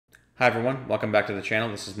Hi everyone, welcome back to the channel.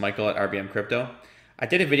 This is Michael at RBM Crypto. I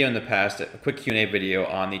did a video in the past, a quick Q&A video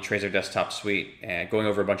on the Trezor Desktop Suite, and going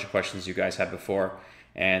over a bunch of questions you guys had before.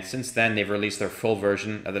 And since then, they've released their full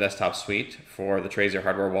version of the Desktop Suite for the Trezor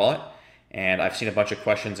hardware wallet. And I've seen a bunch of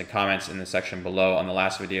questions and comments in the section below on the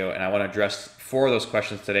last video, and I want to address 4 of those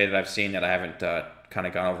questions today that I've seen that I haven't kind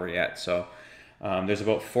of gone over yet. So there's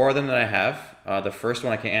about 4 of them that I have. The first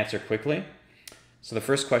one I can answer quickly. So the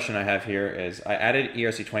first question I have here is, I added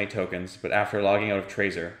ERC20 tokens, but after logging out of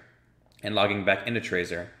Trezor and logging back into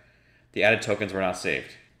Trezor, the added tokens were not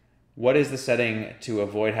saved. What is the setting to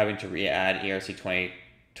avoid having to re-add ERC20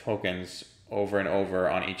 tokens over and over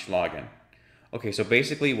on each login? Okay, so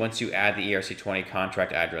basically once you add the ERC20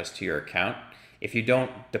 contract address to your account, if you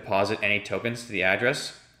don't deposit any tokens to the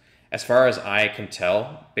address, as far as I can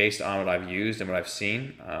tell, based on what I've used and what I've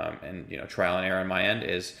seen, and trial and error on my end,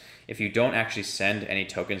 is if you don't actually send any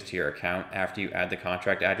tokens to your account after you add the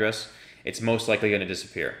contract address, it's most likely going to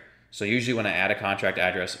disappear. So usually when I add a contract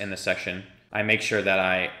address in the section, I make sure that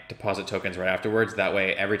I deposit tokens right afterwards. That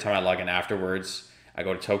way, every time I log in afterwards, I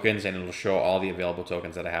go to tokens and it'll show all the available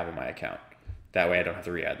tokens that I have in my account. That way I don't have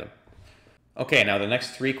to re-add them. Okay, now the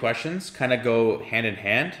next 3 questions kind of go hand in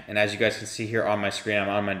hand, and as you guys can see here on my screen, I'm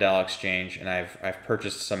on Mandala exchange, and I've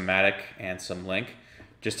purchased some Matic and some Link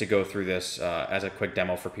just to go through this as a quick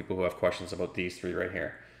demo for people who have questions about these 3 right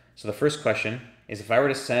here. So the first question is, if I were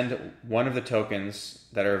to send one of the tokens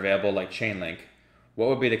that are available like Chainlink, what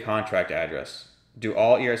would be the contract address? Do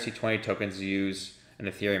all ERC20 tokens use an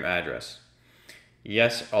Ethereum address?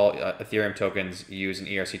 Yes, all Ethereum tokens use an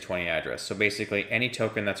ERC20 address. So basically any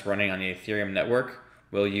token that's running on the Ethereum network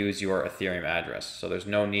will use your Ethereum address. So there's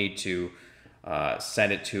no need to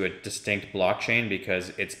send it to a distinct blockchain because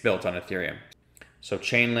it's built on Ethereum. So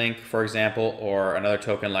Chainlink, for example, or another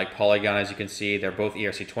token like Polygon, as you can see, they're both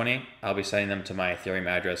ERC20. I'll be sending them to my Ethereum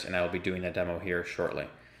address, and I will be doing that demo here shortly.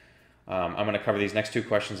 I'm going to cover these next 2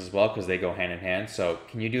 questions as well because they go hand in hand. So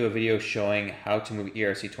can you do a video showing how to move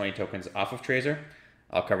ERC20 tokens off of Trezor?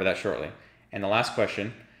 I'll cover that shortly. And the last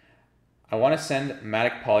question, I want to send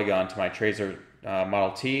Matic Polygon to my Trezor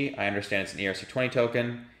Model T. I understand it's an ERC20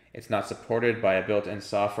 token. It's not supported by a built-in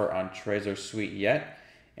software on Trezor Suite yet.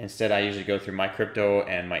 Instead, I usually go through my crypto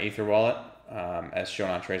and MyEtherWallet as shown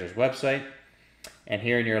on Trezor's website. And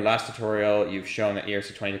here in your last tutorial, you've shown that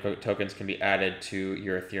ERC20 tokens can be added to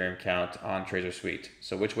your Ethereum account on Trezor Suite.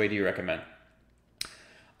 So which way do you recommend?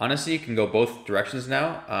 Honestly, you can go both directions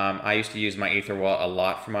now. I used to use MyEtherWallet a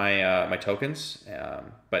lot for my tokens,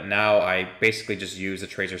 but now I basically just use the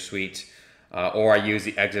Trezor Suite, or I use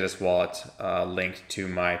the Exodus wallet linked to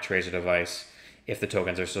my Trezor device if the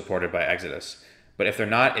tokens are supported by Exodus. But if they're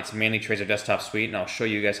not, it's mainly Trezor Desktop Suite, and I'll show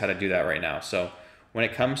you guys how to do that right now. So when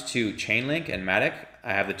it comes to Chainlink and Matic,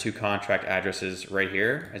 I have the 2 contract addresses right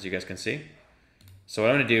here, as you guys can see. So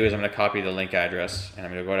what I'm going to do is I'm going to copy the link address, and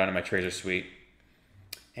I'm going to go down to my Trezor Suite,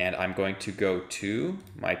 and I'm going to go to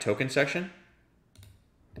my token section.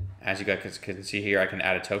 As you guys can see here, I can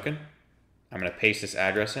add a token. I'm going to paste this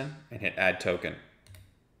address in and hit add token.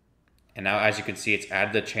 And now, as you can see, it's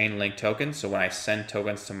added the Chainlink token. So when I send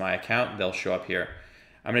tokens to my account, they'll show up here.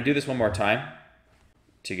 I'm going to do this one more time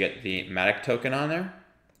to get the Matic token on there.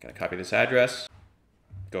 I'm going to copy this address,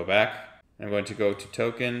 go back. I'm going to go to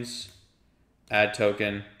tokens, add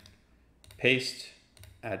token, paste,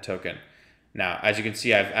 add token. Now, as you can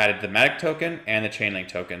see, I've added the Matic token and the Chainlink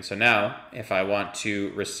token. So now, if I want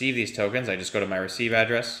to receive these tokens, I just go to my receive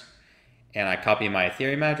address and I copy my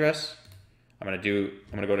Ethereum address. I'm going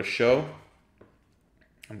to go to show.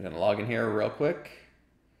 I'm going to log in here real quick.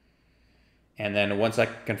 And then once I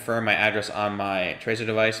confirm my address on my Trezor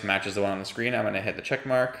device matches the one on the screen, I'm going to hit the check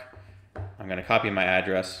mark. I'm going to copy my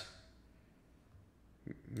address,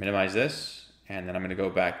 minimize this, and then I'm going to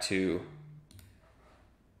go back to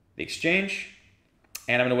the exchange,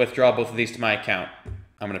 and I'm going to withdraw both of these to my account.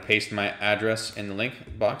 I'm going to paste my address in the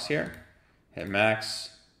link box here, hit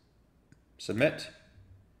max, submit,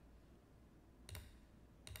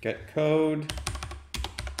 get code.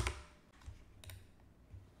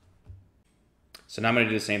 So now I'm going to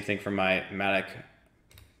do the same thing for my Matic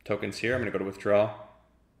tokens here. I'm going to go to withdraw,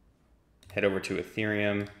 head over to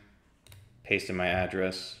Ethereum, paste in my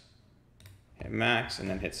address, hit max, and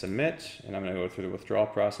then hit submit. And I'm going to go through the withdrawal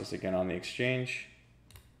process again on the exchange.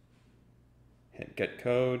 Hit get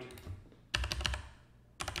code.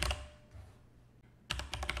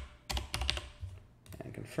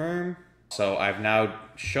 And confirm. So I've now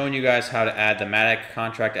shown you guys how to add the Matic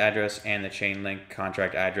contract address and the Chainlink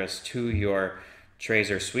contract address to your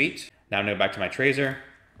Trezor Suite. Now I'm going to go back to my Trezor.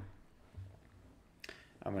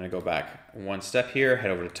 I'm going to go back one step here,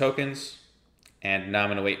 head over to tokens, And now I'm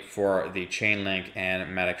going to wait for the Chainlink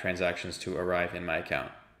and Matic transactions to arrive in my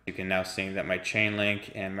account. You can now see that my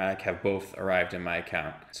Chainlink and Matic have both arrived in my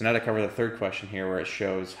account. So now to cover the third question here, where it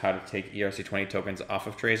shows how to take ERC20 tokens off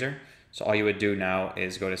of Trezor. So all you would do now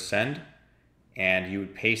is go to send, and you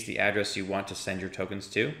would paste the address you want to send your tokens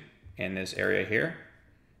to in this area here.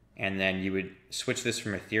 And then you would switch this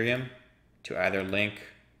from Ethereum to either Link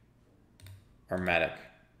or Matic.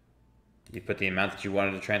 You put the amount that you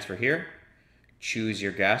wanted to transfer here, choose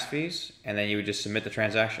your gas fees, and then you would just submit the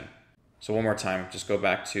transaction. So one more time, just go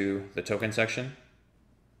back to the token section.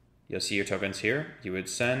 You'll see your tokens here. You would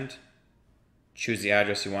send, choose the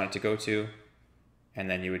address you want it to go to, and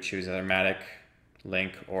then you would choose either Matic,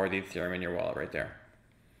 Link, or the Ethereum in your wallet right there.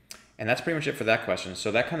 And that's pretty much it for that question.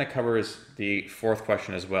 So that kind of covers the fourth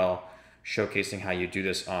question as well, showcasing how you do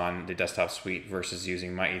this on the desktop suite versus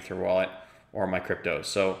using MyEtherWallet or my cryptos.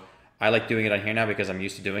 So I like doing it on here now because I'm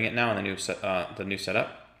used to doing it now in the new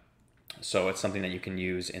setup. So it's something that you can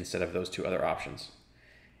use instead of those two other options.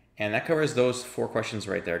 And that covers those 4 questions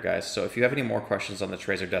right there, guys. So if you have any more questions on the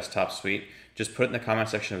Trezor Desktop Suite, just put it in the comment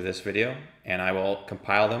section of this video, and I will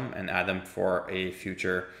compile them and add them for a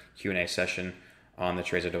future Q&A session on the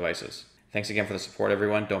Trezor devices. Thanks again for the support,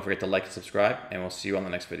 everyone. Don't forget to like and subscribe, and we'll see you on the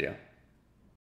next video.